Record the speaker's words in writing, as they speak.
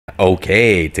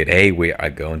Okay, today we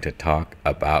are going to talk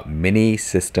about mini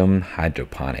system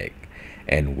hydroponic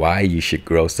and why you should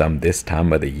grow some this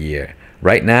time of the year.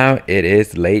 Right now it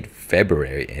is late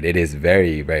February and it is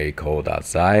very cold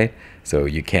outside, so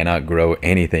you cannot grow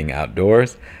anything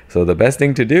outdoors. So the best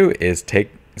thing to do is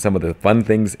take some of the fun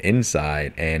things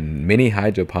inside, and mini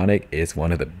hydroponic is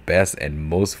one of the best and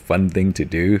most fun thing to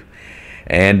do.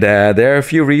 And there are a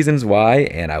few reasons why,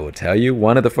 and I will tell you.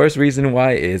 One of the first reason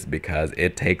why is because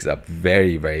it takes up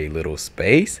very little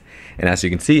space. And as you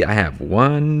can see, I have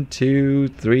 1, 2,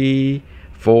 3,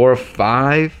 4,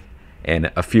 5,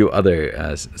 and a few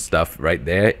other stuff right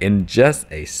there in just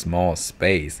a small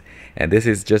space. And this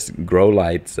is just grow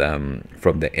lights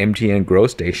from the MTN grow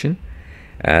station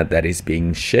that is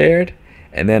being shared.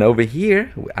 And then over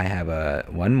here, I have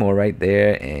one more right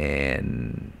there,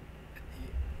 and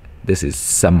this is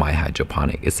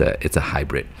semi-hydroponic. It's a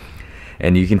hybrid.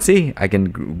 And you can see I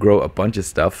can grow a bunch of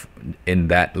stuff in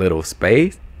that little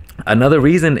space. Another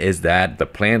reason is that the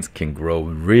plants can grow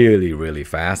really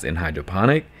fast in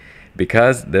hydroponic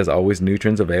because there's always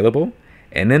nutrients available.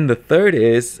 And then the third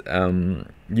is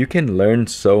you can learn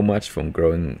so much from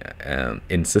growing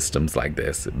in systems like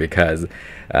this because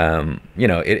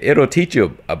it'll teach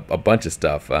you a bunch of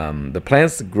stuff. The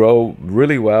plants grow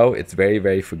really well. It's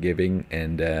very forgiving,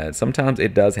 and sometimes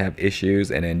it does have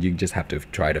issues, and then you just have to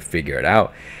try to figure it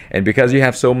out. And because you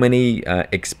have so many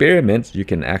experiments, you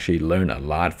can actually learn a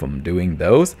lot from doing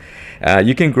those.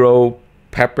 You can grow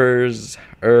peppers,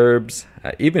 herbs,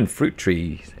 even fruit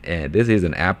trees. And this is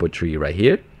an apple tree right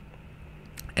here,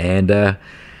 and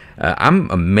I'm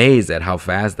amazed at how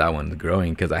fast that one's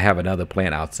growing because I have another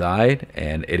plant outside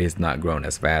and it is not growing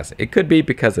as fast. It could be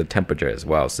because of temperature as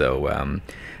well, so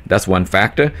that's one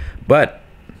factor, but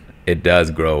it does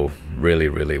grow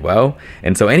really well.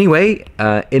 And so anyway,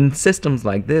 in systems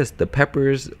like this, the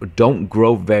peppers don't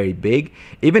grow very big.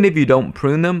 Even if you don't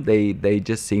prune them, they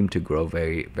just seem to grow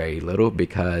very little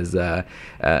because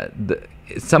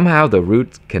somehow the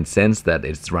root can sense that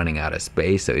it's running out of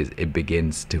space, so it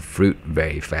begins to fruit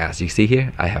very fast. You see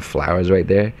here, I have flowers right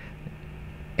there,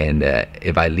 and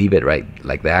if I leave it right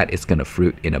like that, it's gonna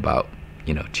fruit in about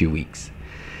 2 weeks.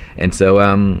 And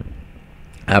so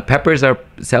peppers are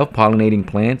self-pollinating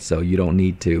plants, so you don't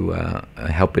need to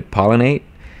help it pollinate.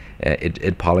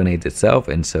 It pollinates itself,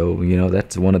 and so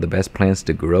that's one of the best plants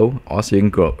to grow. Also, you can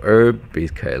grow herb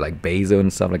like basil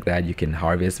and stuff like that. You can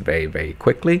harvest very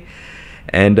quickly,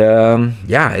 and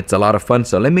yeah, it's a lot of fun.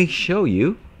 So let me show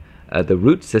you the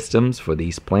root systems for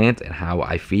these plants and how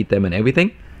I feed them and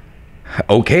everything.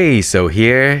 Okay, so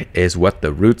here is what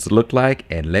the roots look like,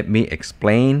 and let me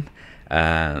explain.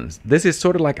 This is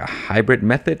sort of like a hybrid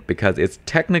method because it's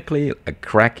technically a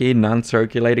cracky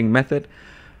non-circulating method,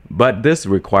 but this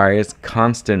requires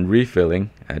constant refilling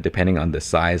depending on the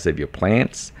size of your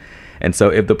plants. And so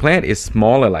if the plant is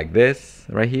smaller like this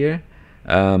right here,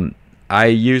 I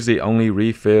usually only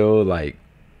refill like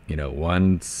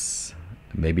once,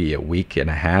 maybe a week and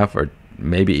a half, or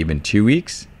maybe even 2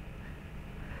 weeks.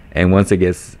 And once it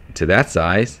gets to that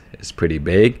size, it's pretty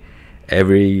big,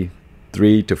 every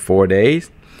 3 to 4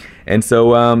 days. And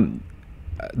so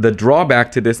the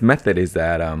drawback to this method is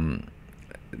that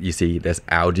you see there's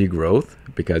algae growth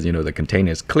because the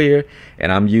container is clear,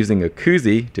 and I'm using a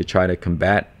koozie to try to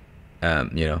combat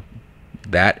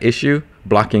that issue,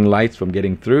 blocking lights from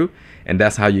getting through. And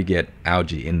that's how you get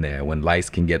algae in there, when lights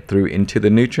can get through into the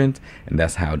nutrients, and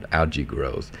that's how algae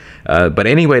grows. But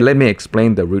anyway, let me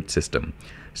explain the root system.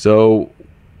 So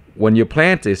when your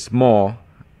plant is small,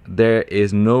 there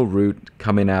is no root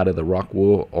coming out of the rock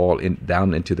wool all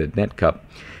down into the net cup.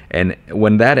 And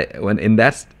when in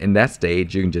that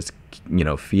stage, you can just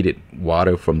feed it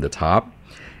water from the top,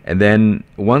 and then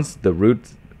once the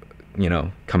roots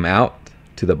come out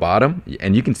to the bottom,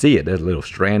 and you can see it, there's a little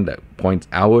strand that points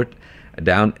outward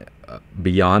down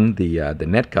beyond the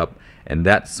net cup, and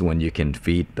that's when you can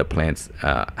feed the plants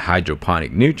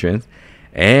hydroponic nutrients,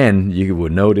 and you will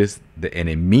notice an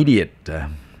immediate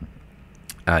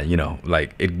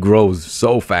like it grows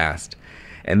so fast.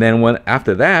 And then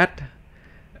after that,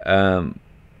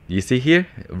 you see here,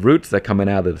 roots are coming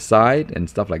out of the side and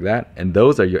stuff like that, and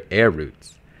those are your air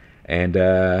roots. And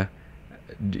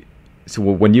so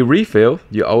when you refill,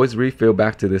 you always refill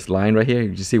back to this line right here.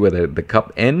 You see where the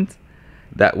cup ends?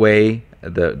 That way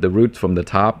the roots from the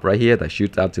top right here that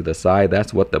shoots out to the side,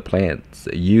 that's what the plants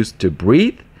use to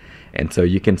breathe. And so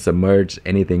you can submerge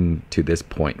anything to this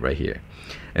point right here.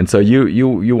 And so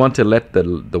you want to let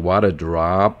the water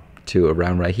drop to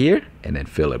around right here and then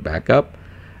fill it back up.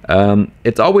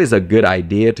 It's always a good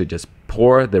idea to just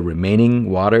pour the remaining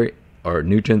water or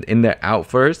nutrients in there out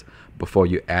first before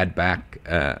you add back,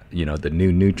 the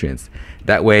new nutrients.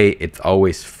 That way, it's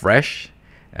always fresh,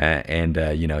 and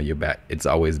it's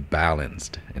always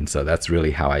balanced. And so that's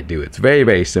really how I do it. It's very,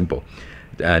 very simple.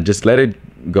 Just let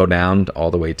it go down all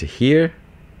the way to here.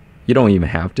 You don't even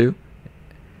have to.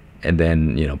 And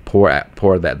then pour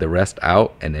the rest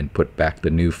out, and then put back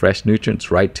the new fresh nutrients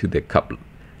right to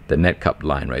the net cup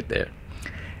line right there.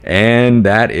 And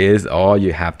that is all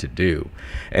you have to do.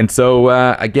 And so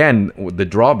again, the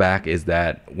drawback is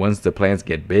that once the plants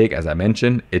get big, as I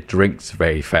mentioned, it drinks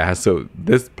very fast. So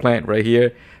this plant right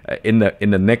here, in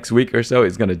the next week or so,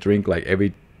 is going to drink like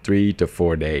every 3 to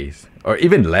 4 days, or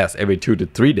even less, every 2 to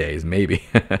 3 days maybe.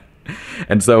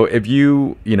 And so if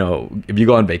you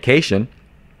go on vacation,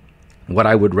 what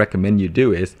I would recommend you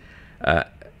do is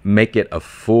make it a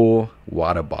full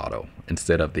water bottle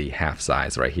instead of the half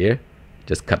size right here.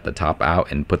 Just cut the top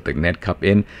out and put the net cup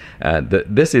in.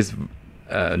 This is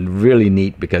really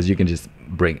neat because you can just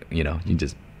you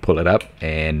just pull it up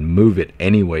and move it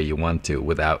anywhere you want to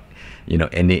without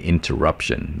any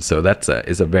interruption. So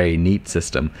is a very neat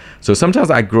system. So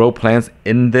sometimes I grow plants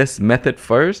in this method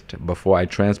first before I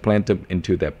transplant them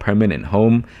into their permanent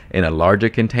home in a larger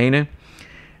container,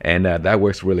 and that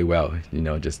works really well.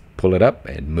 Just pull it up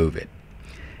and move it.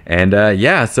 And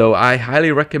so I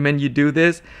highly recommend you do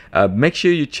this. Make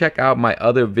sure you check out my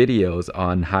other videos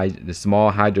on the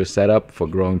small hydro setup for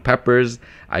growing peppers.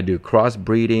 I do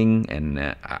crossbreeding, and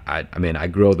I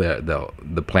grow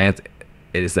the plants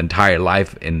its entire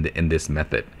life in this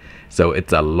method. So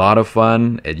it's a lot of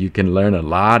fun, and you can learn a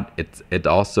lot. It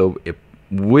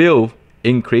will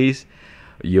increase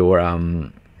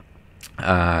your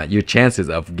chances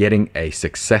of getting a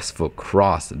successful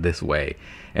cross this way.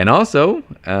 And also,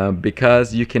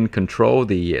 because you can control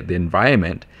the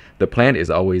environment, the plant is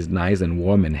always nice and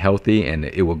warm and healthy, and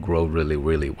it will grow really,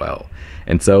 really well.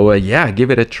 And so, give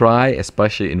it a try,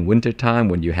 especially in wintertime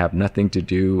when you have nothing to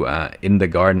do in the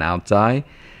garden outside.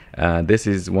 This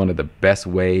is one of the best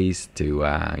ways to,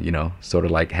 sort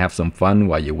of like have some fun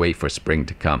while you wait for spring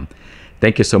to come.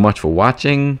 Thank you so much for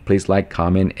watching. Please like,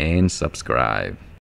 comment, and subscribe.